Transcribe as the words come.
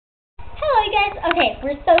Okay,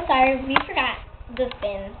 we're so sorry. We forgot the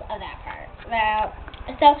spins of that part.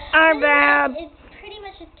 So Our bad. it's pretty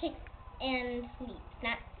much just kicks and leaps,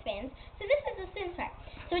 not spins. So this is the spins part.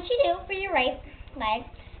 So what you do for your right leg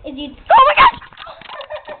is you. Oh my gosh!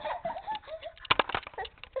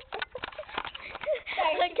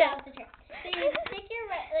 Sorry, Okay. So you stick your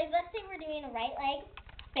right, like let's say we're doing a right leg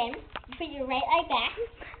spin. You put your right leg back.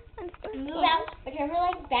 Move out, whichever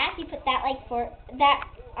leg back, you put that leg that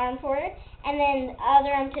arm forward, and then the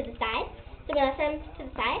other arm to the side. So the left arm to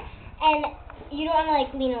the side, and you don't want to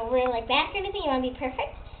like lean over like back or anything. You want to be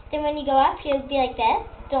perfect. Then when you go up, you'll be like this.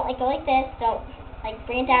 Don't like go like this. Don't like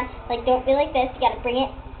bring it down. Like don't be like this. You gotta bring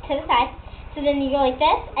it to the side. So then you go like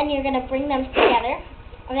this, and you're gonna bring them together.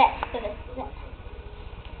 Okay, so this.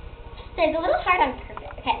 So it's a little hard on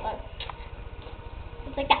perfect. Okay, look.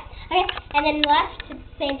 Just like that. Okay, and then left,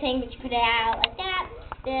 same thing, but you put it out like that,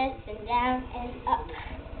 this, and down, and up.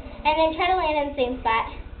 And then try to land in the same spot.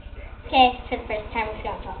 Okay, for the first time, if you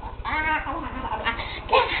don't fall off.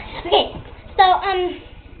 Okay, so,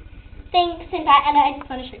 thanks, and bye, and I just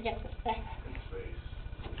want to show you this.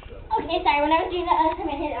 Okay, sorry, when I was doing the other time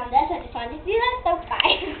I hit on this, I just wanted to do that, so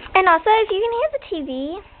bye. And also, if you can hear the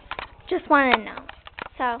TV, just want to know.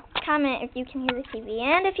 So, comment if you can hear the TV,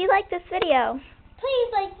 and if you like this video. Please,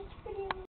 like,